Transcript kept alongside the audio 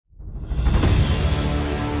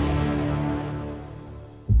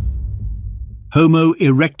Homo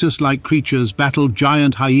erectus-like creatures battled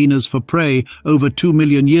giant hyenas for prey over 2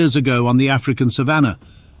 million years ago on the African savannah.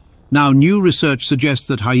 Now, new research suggests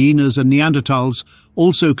that hyenas and Neanderthals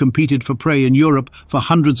also competed for prey in Europe for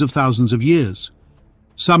hundreds of thousands of years.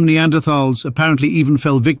 Some Neanderthals apparently even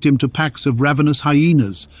fell victim to packs of ravenous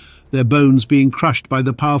hyenas, their bones being crushed by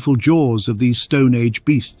the powerful jaws of these Stone Age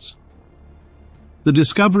beasts. The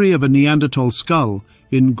discovery of a Neanderthal skull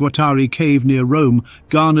in Guattari Cave near Rome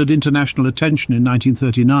garnered international attention in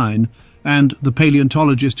 1939, and the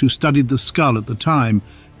paleontologist who studied the skull at the time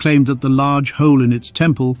claimed that the large hole in its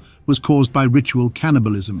temple was caused by ritual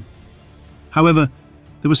cannibalism. However,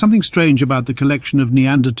 there was something strange about the collection of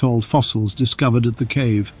Neanderthal fossils discovered at the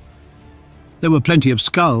cave. There were plenty of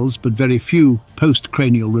skulls, but very few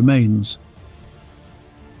post-cranial remains.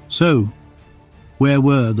 So, where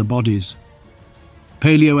were the bodies?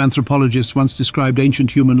 Paleoanthropologists once described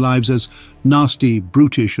ancient human lives as nasty,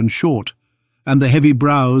 brutish and short, and the heavy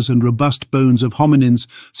brows and robust bones of hominins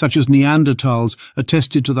such as Neandertals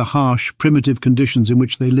attested to the harsh, primitive conditions in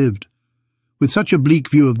which they lived. With such a bleak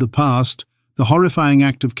view of the past, the horrifying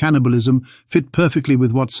act of cannibalism fit perfectly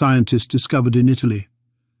with what scientists discovered in Italy.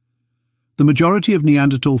 The majority of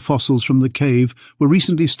Neanderthal fossils from the cave were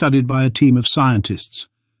recently studied by a team of scientists.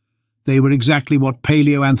 They were exactly what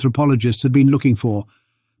paleoanthropologists had been looking for,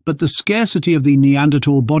 but the scarcity of the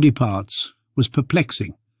Neanderthal body parts was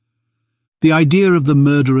perplexing. The idea of the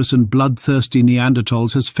murderous and bloodthirsty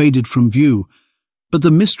Neanderthals has faded from view, but the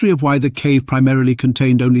mystery of why the cave primarily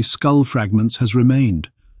contained only skull fragments has remained.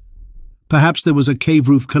 Perhaps there was a cave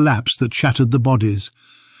roof collapse that shattered the bodies,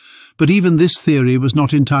 but even this theory was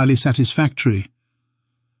not entirely satisfactory.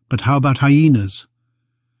 But how about hyenas?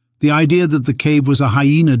 The idea that the cave was a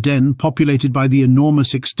hyena den populated by the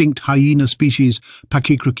enormous extinct hyena species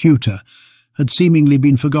Pachycrocuta had seemingly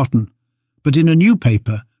been forgotten, but in a new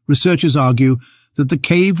paper, researchers argue that the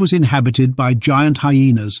cave was inhabited by giant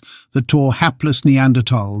hyenas that tore hapless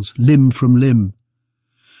Neanderthals limb from limb.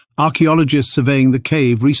 Archaeologists surveying the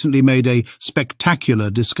cave recently made a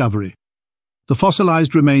spectacular discovery: the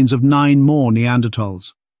fossilized remains of 9 more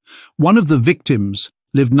Neanderthals. One of the victims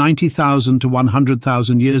lived 90,000 to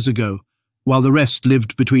 100,000 years ago, while the rest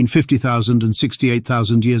lived between 50,000 and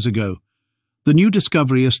 68,000 years ago. The new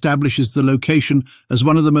discovery establishes the location as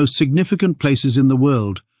one of the most significant places in the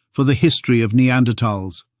world for the history of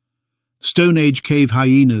Neanderthals. Stone Age cave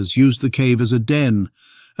hyenas used the cave as a den,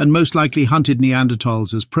 and most likely hunted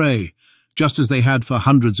Neanderthals as prey, just as they had for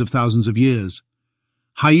hundreds of thousands of years.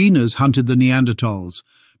 Hyenas hunted the Neanderthals,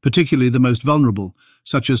 particularly the most vulnerable,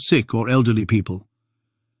 such as sick or elderly people.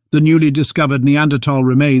 The newly discovered Neanderthal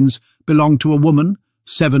remains belonged to a woman,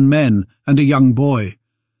 7 men, and a young boy.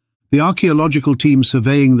 The archaeological team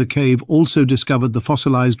surveying the cave also discovered the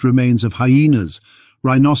fossilized remains of hyenas,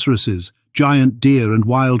 rhinoceroses, giant deer, and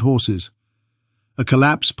wild horses. A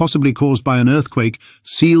collapse, possibly caused by an earthquake,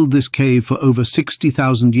 sealed this cave for over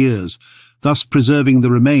 60,000 years, thus preserving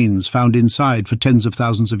the remains found inside for tens of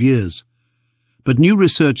thousands of years. But new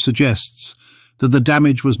research suggests that the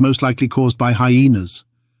damage was most likely caused by hyenas.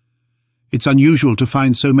 It's unusual to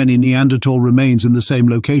find so many Neanderthal remains in the same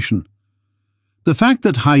location. The fact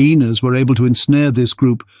that hyenas were able to ensnare this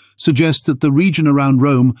group suggests that the region around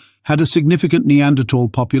Rome had a significant Neanderthal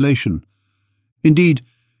population. Indeed,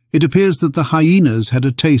 it appears that the hyenas had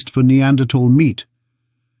a taste for Neanderthal meat.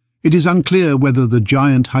 It is unclear whether the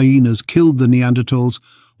giant hyenas killed the Neanderthals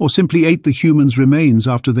or simply ate the humans' remains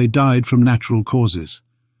after they died from natural causes.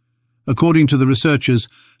 According to the researchers,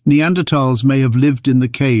 Neanderthals may have lived in the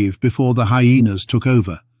cave before the hyenas took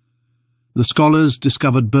over. The scholars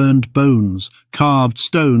discovered burned bones, carved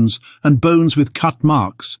stones, and bones with cut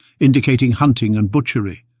marks, indicating hunting and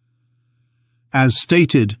butchery. As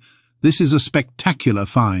stated, this is a spectacular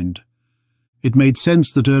find. It made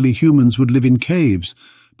sense that early humans would live in caves,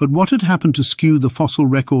 but what had happened to skew the fossil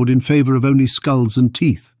record in favor of only skulls and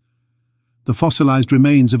teeth? The fossilized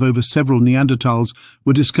remains of over several Neanderthals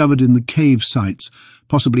were discovered in the cave sites,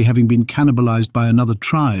 possibly having been cannibalized by another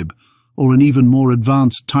tribe, or an even more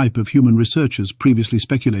advanced type of human researchers previously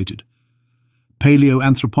speculated.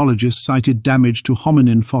 Paleoanthropologists cited damage to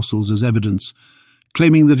hominin fossils as evidence,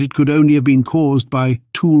 claiming that it could only have been caused by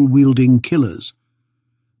tool-wielding killers.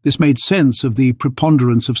 This made sense of the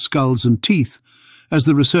preponderance of skulls and teeth, as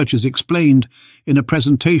the researchers explained in a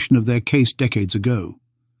presentation of their case decades ago.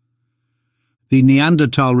 The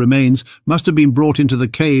Neanderthal remains must have been brought into the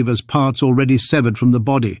cave as parts already severed from the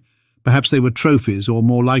body. Perhaps they were trophies, or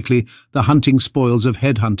more likely, the hunting spoils of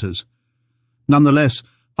headhunters. Nonetheless,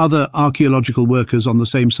 other archaeological workers on the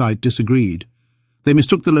same site disagreed. They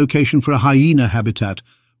mistook the location for a hyena habitat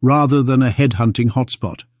rather than a headhunting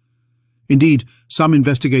hotspot. Indeed, some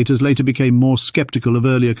investigators later became more skeptical of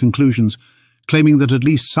earlier conclusions, claiming that at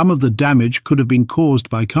least some of the damage could have been caused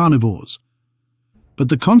by carnivores. But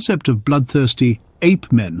the concept of bloodthirsty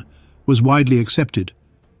ape men was widely accepted,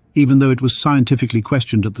 even though it was scientifically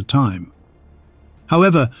questioned at the time.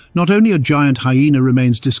 However, not only a giant hyena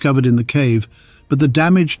remains discovered in the cave, but the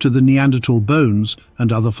damage to the Neanderthal bones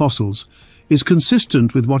and other fossils is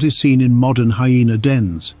consistent with what is seen in modern hyena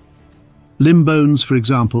dens. Limb bones, for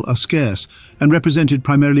example, are scarce and represented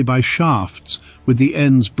primarily by shafts with the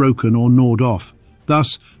ends broken or gnawed off.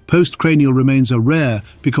 Thus, post-cranial remains are rare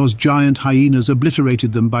because giant hyenas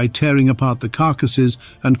obliterated them by tearing apart the carcasses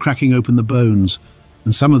and cracking open the bones,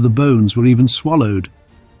 and some of the bones were even swallowed,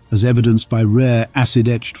 as evidenced by rare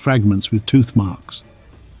acid-etched fragments with tooth marks.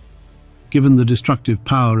 Given the destructive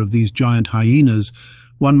power of these giant hyenas,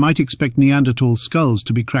 one might expect Neanderthal skulls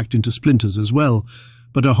to be cracked into splinters as well,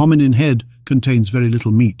 but a hominin head contains very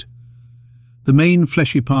little meat. The main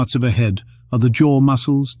fleshy parts of a head are the jaw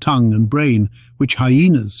muscles, tongue and brain, which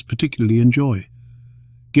hyenas particularly enjoy.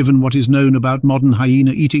 Given what is known about modern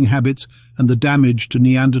hyena eating habits and the damage to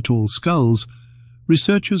Neanderthal skulls,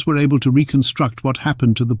 researchers were able to reconstruct what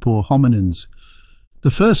happened to the poor hominins.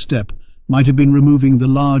 The first step might have been removing the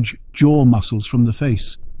large jaw muscles from the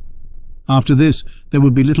face. After this, there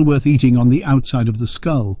would be little worth eating on the outside of the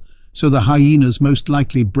skull, so the hyenas most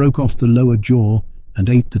likely broke off the lower jaw and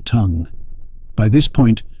ate the tongue. By this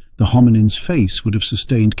point, the hominin's face would have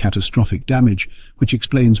sustained catastrophic damage, which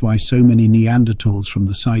explains why so many Neanderthals from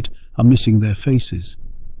the site are missing their faces.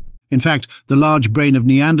 In fact, the large brain of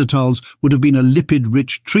Neanderthals would have been a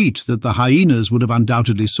lipid-rich treat that the hyenas would have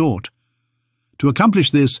undoubtedly sought. To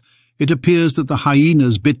accomplish this, it appears that the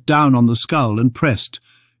hyenas bit down on the skull and pressed,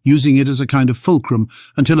 using it as a kind of fulcrum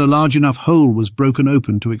until a large enough hole was broken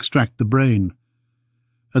open to extract the brain.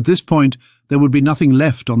 At this point, there would be nothing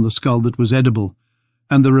left on the skull that was edible,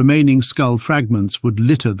 and the remaining skull fragments would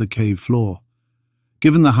litter the cave floor.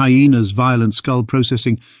 Given the hyena's violent skull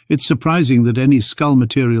processing, it's surprising that any skull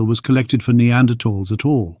material was collected for Neanderthals at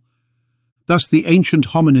all. Thus, the ancient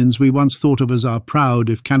hominins we once thought of as our proud,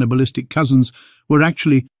 if cannibalistic cousins, were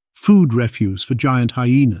actually food refuse for giant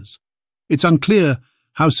hyenas. It's unclear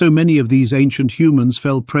how so many of these ancient humans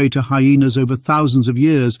fell prey to hyenas over thousands of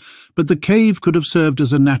years, but the cave could have served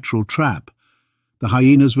as a natural trap. The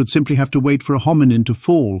hyenas would simply have to wait for a hominin to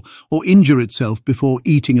fall or injure itself before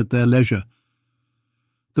eating at their leisure.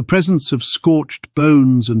 The presence of scorched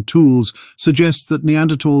bones and tools suggests that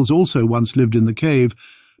Neanderthals also once lived in the cave,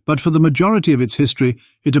 but for the majority of its history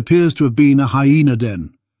it appears to have been a hyena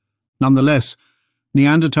den. Nonetheless,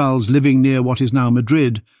 Neanderthals living near what is now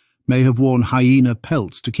Madrid may have worn hyena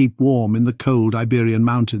pelts to keep warm in the cold Iberian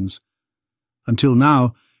mountains. Until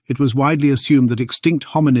now, it was widely assumed that extinct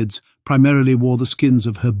hominids primarily wore the skins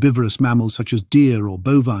of herbivorous mammals such as deer or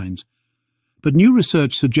bovines. But new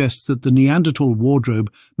research suggests that the Neanderthal wardrobe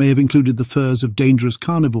may have included the furs of dangerous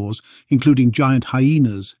carnivores, including giant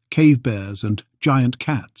hyenas, cave bears, and giant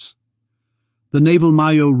cats. The Naval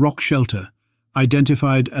Mayo rock shelter,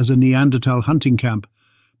 identified as a Neanderthal hunting camp,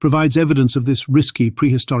 provides evidence of this risky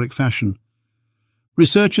prehistoric fashion.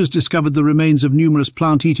 Researchers discovered the remains of numerous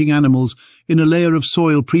plant-eating animals in a layer of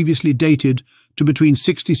soil previously dated to between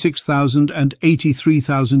 66,000 and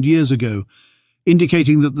 83,000 years ago,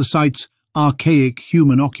 indicating that the site's archaic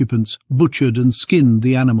human occupants butchered and skinned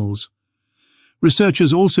the animals.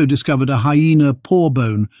 Researchers also discovered a hyena paw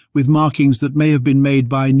bone with markings that may have been made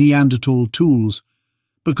by Neanderthal tools,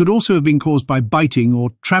 but could also have been caused by biting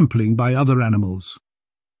or trampling by other animals.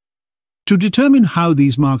 To determine how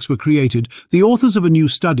these marks were created, the authors of a new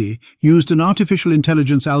study used an artificial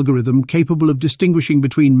intelligence algorithm capable of distinguishing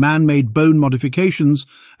between man-made bone modifications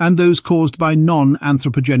and those caused by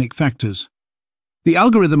non-anthropogenic factors. The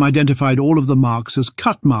algorithm identified all of the marks as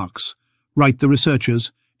cut marks, write the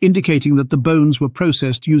researchers, indicating that the bones were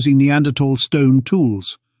processed using Neanderthal stone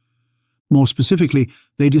tools. More specifically,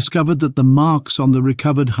 they discovered that the marks on the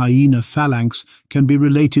recovered hyena phalanx can be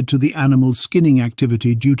related to the animal's skinning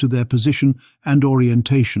activity due to their position and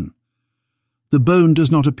orientation. The bone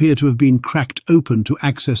does not appear to have been cracked open to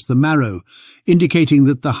access the marrow, indicating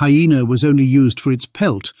that the hyena was only used for its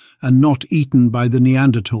pelt and not eaten by the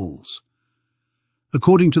Neanderthals.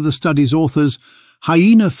 According to the study's authors,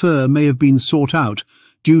 hyena fur may have been sought out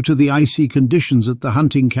due to the icy conditions at the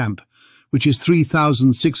hunting camp, which is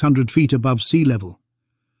 3,600 feet above sea level.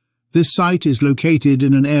 This site is located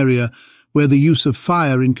in an area where the use of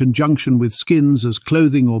fire in conjunction with skins as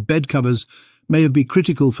clothing or bed covers may have been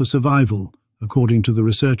critical for survival, according to the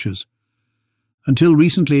researchers. Until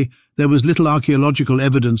recently, there was little archaeological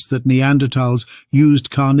evidence that Neanderthals used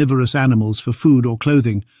carnivorous animals for food or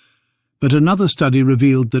clothing, But another study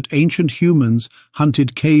revealed that ancient humans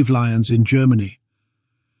hunted cave lions in Germany.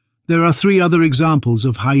 There are 3 other examples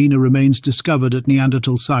of hyena remains discovered at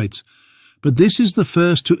Neanderthal sites, but this is the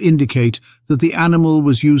first to indicate that the animal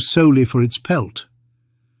was used solely for its pelt.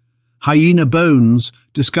 Hyena bones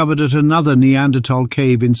discovered at another Neanderthal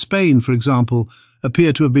cave in Spain, for example,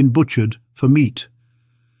 appear to have been butchered for meat.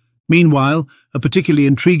 Meanwhile, a particularly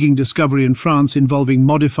intriguing discovery in France involving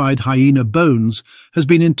modified hyena bones has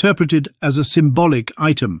been interpreted as a symbolic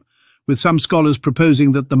item, with some scholars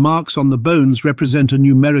proposing that the marks on the bones represent a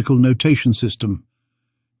numerical notation system.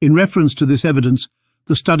 In reference to this evidence,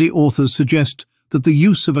 the study authors suggest that the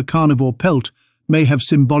use of a carnivore pelt may have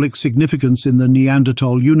symbolic significance in the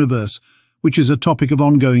Neanderthal universe, which is a topic of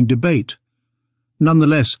ongoing debate.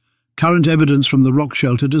 Nonetheless, current evidence from the rock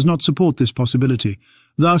shelter does not support this possibility.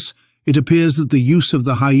 Thus, it appears that the use of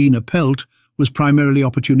the hyena pelt was primarily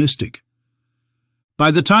opportunistic.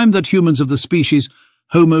 By the time that humans of the species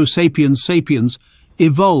Homo sapiens sapiens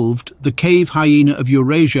evolved, the cave hyena of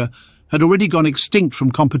Eurasia had already gone extinct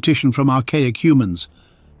from competition from archaic humans.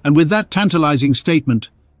 And with that tantalizing statement,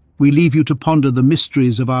 we leave you to ponder the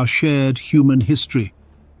mysteries of our shared human history.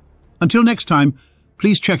 Until next time,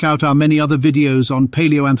 please check out our many other videos on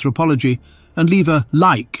paleoanthropology and leave a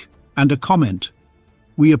like and a comment.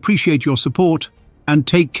 We appreciate your support and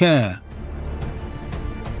take care.